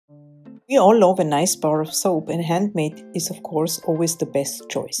We all love a nice bar of soap, and handmade is of course always the best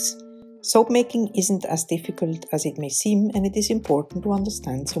choice. Soap making isn't as difficult as it may seem, and it is important to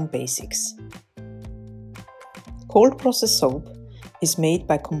understand some basics. Cold process soap is made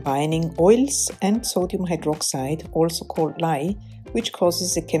by combining oils and sodium hydroxide, also called lye, which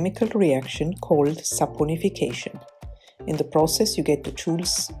causes a chemical reaction called saponification. In the process, you get to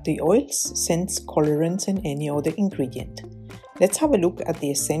choose the oils, scents, colorants, and any other ingredient. Let's have a look at the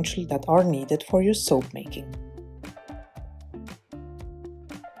essentials that are needed for your soap making.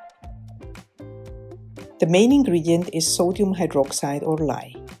 The main ingredient is sodium hydroxide or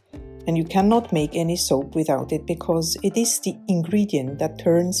lye, and you cannot make any soap without it because it is the ingredient that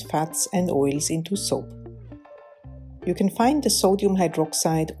turns fats and oils into soap. You can find the sodium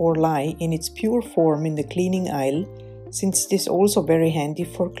hydroxide or lye in its pure form in the cleaning aisle, since it is also very handy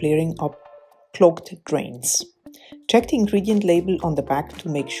for clearing up clogged drains. Check the ingredient label on the back to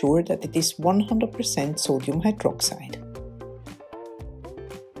make sure that it is 100% sodium hydroxide.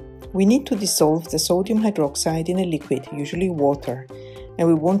 We need to dissolve the sodium hydroxide in a liquid, usually water, and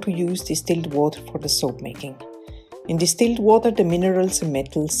we want to use distilled water for the soap making. In distilled water, the minerals and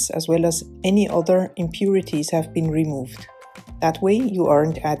metals, as well as any other impurities, have been removed. That way, you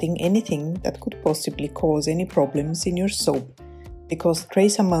aren't adding anything that could possibly cause any problems in your soap, because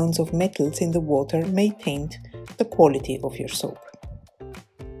trace amounts of metals in the water may taint the quality of your soap.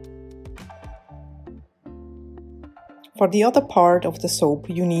 For the other part of the soap,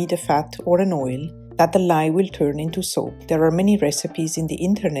 you need a fat or an oil that the lye will turn into soap. There are many recipes in the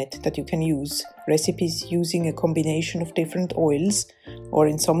internet that you can use, recipes using a combination of different oils, or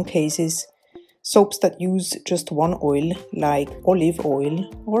in some cases, soaps that use just one oil, like olive oil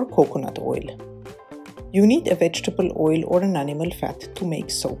or coconut oil. You need a vegetable oil or an animal fat to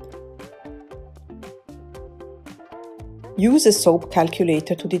make soap. Use a soap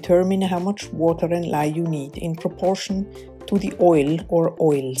calculator to determine how much water and lye you need in proportion to the oil or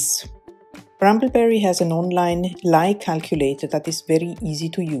oils. Brambleberry has an online lye calculator that is very easy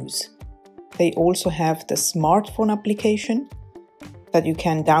to use. They also have the smartphone application that you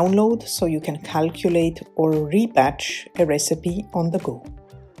can download so you can calculate or rebatch a recipe on the go.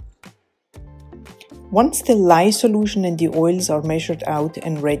 Once the lye solution and the oils are measured out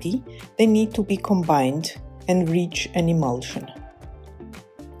and ready, they need to be combined and reach an emulsion.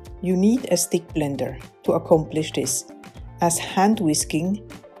 You need a stick blender to accomplish this, as hand whisking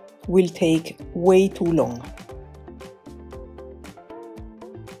will take way too long.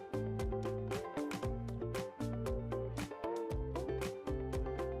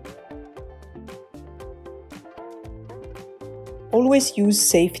 Always use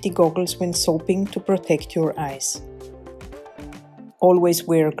safety goggles when soaping to protect your eyes. Always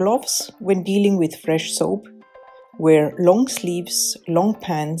wear gloves when dealing with fresh soap. Wear long sleeves, long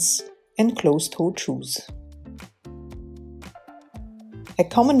pants, and closed-toed shoes. A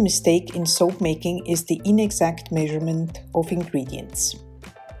common mistake in soap making is the inexact measurement of ingredients.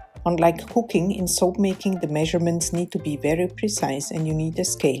 Unlike cooking, in soap making the measurements need to be very precise and you need a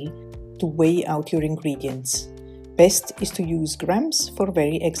scale to weigh out your ingredients. Best is to use grams for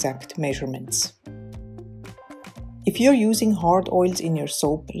very exact measurements. If you're using hard oils in your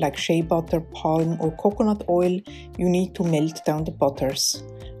soap, like shea butter, palm or coconut oil, you need to melt down the butters.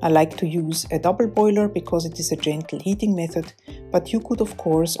 I like to use a double boiler because it is a gentle heating method, but you could of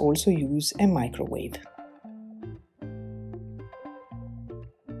course also use a microwave.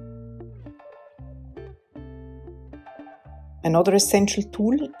 Another essential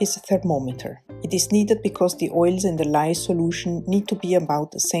tool is a thermometer. It is needed because the oils and the lye solution need to be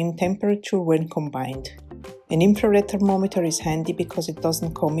about the same temperature when combined. An infrared thermometer is handy because it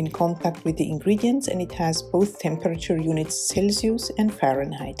doesn't come in contact with the ingredients and it has both temperature units Celsius and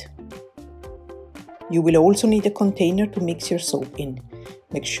Fahrenheit. You will also need a container to mix your soap in.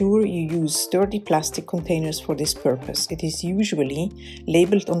 Make sure you use sturdy plastic containers for this purpose. It is usually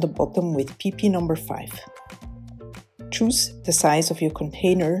labeled on the bottom with PP number 5. Choose the size of your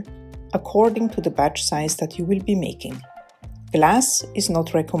container according to the batch size that you will be making. Glass is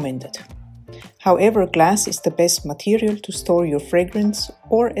not recommended. However, glass is the best material to store your fragrance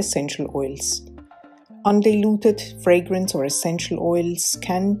or essential oils. Undiluted fragrance or essential oils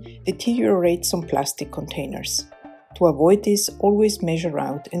can deteriorate some plastic containers. To avoid this, always measure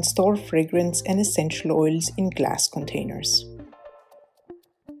out and store fragrance and essential oils in glass containers.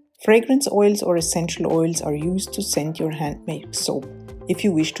 Fragrance oils or essential oils are used to scent your handmade soap, if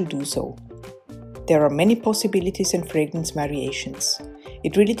you wish to do so. There are many possibilities and fragrance variations.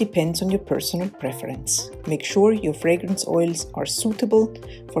 It really depends on your personal preference. Make sure your fragrance oils are suitable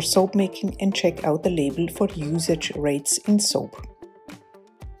for soap making and check out the label for usage rates in soap.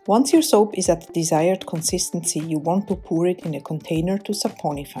 Once your soap is at the desired consistency, you want to pour it in a container to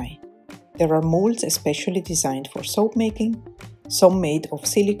saponify. There are molds especially designed for soap making, some made of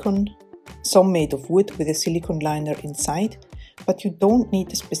silicone, some made of wood with a silicone liner inside, but you don't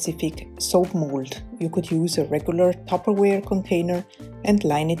need a specific soap mold. You could use a regular Tupperware container and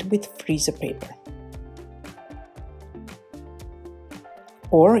line it with freezer paper.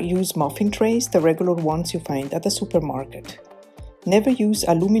 Or use muffin trays, the regular ones you find at the supermarket. Never use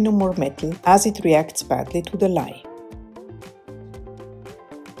aluminum or metal as it reacts badly to the lye.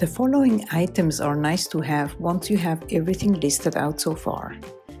 The following items are nice to have once you have everything listed out so far.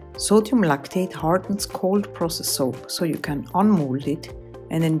 Sodium lactate hardens cold process soap so you can unmold it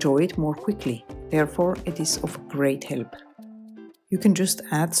and enjoy it more quickly. Therefore, it is of great help. You can just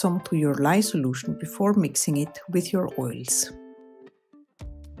add some to your lye solution before mixing it with your oils.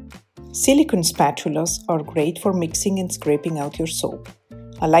 Silicone spatulas are great for mixing and scraping out your soap.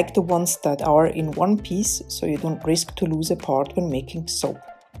 I like the ones that are in one piece so you don't risk to lose a part when making soap.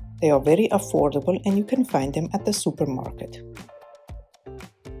 They are very affordable and you can find them at the supermarket.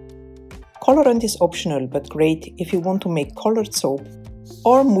 Colorant is optional but great if you want to make colored soap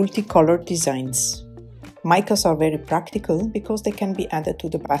or multicolored designs. Micas are very practical because they can be added to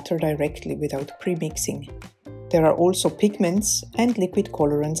the batter directly without pre-mixing. There are also pigments and liquid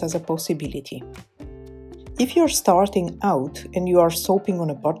colorants as a possibility. If you're starting out and you are soaping on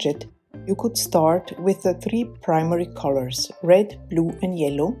a budget, you could start with the 3 primary colors, red, blue and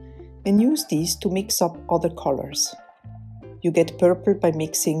yellow, and use these to mix up other colors. You get purple by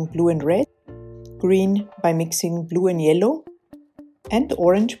mixing blue and red, green by mixing blue and yellow, and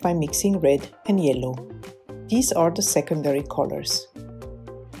orange by mixing red and yellow. These are the secondary colors.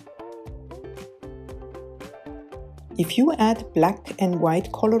 If you add black and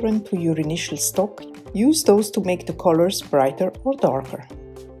white colorant to your initial stock, use those to make the colors brighter or darker.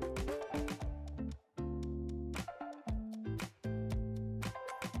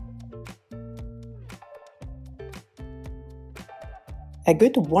 A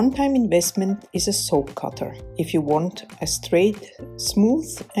good one-time investment is a soap cutter, if you want a straight, smooth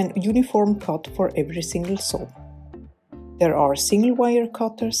and uniform cut for every single soap. There are single wire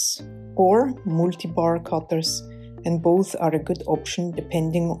cutters or multi-bar cutters, and both are a good option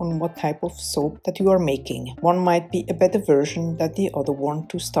depending on what type of soap that you are making. One might be a better version than the other one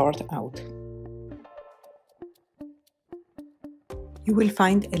to start out. You will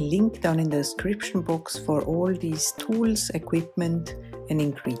find a link down in the description box for all these tools, equipment and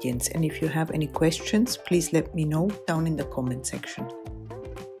ingredients. And if you have any questions, please let me know down in the comment section.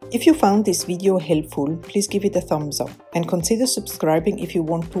 If you found this video helpful, please give it a thumbs up and consider subscribing if you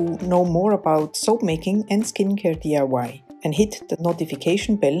want to know more about soap making and skincare DIY. And hit the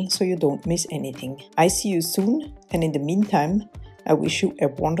notification bell so you don't miss anything. I see you soon, and in the meantime, I wish you a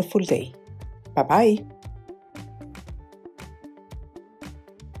wonderful day. Bye bye!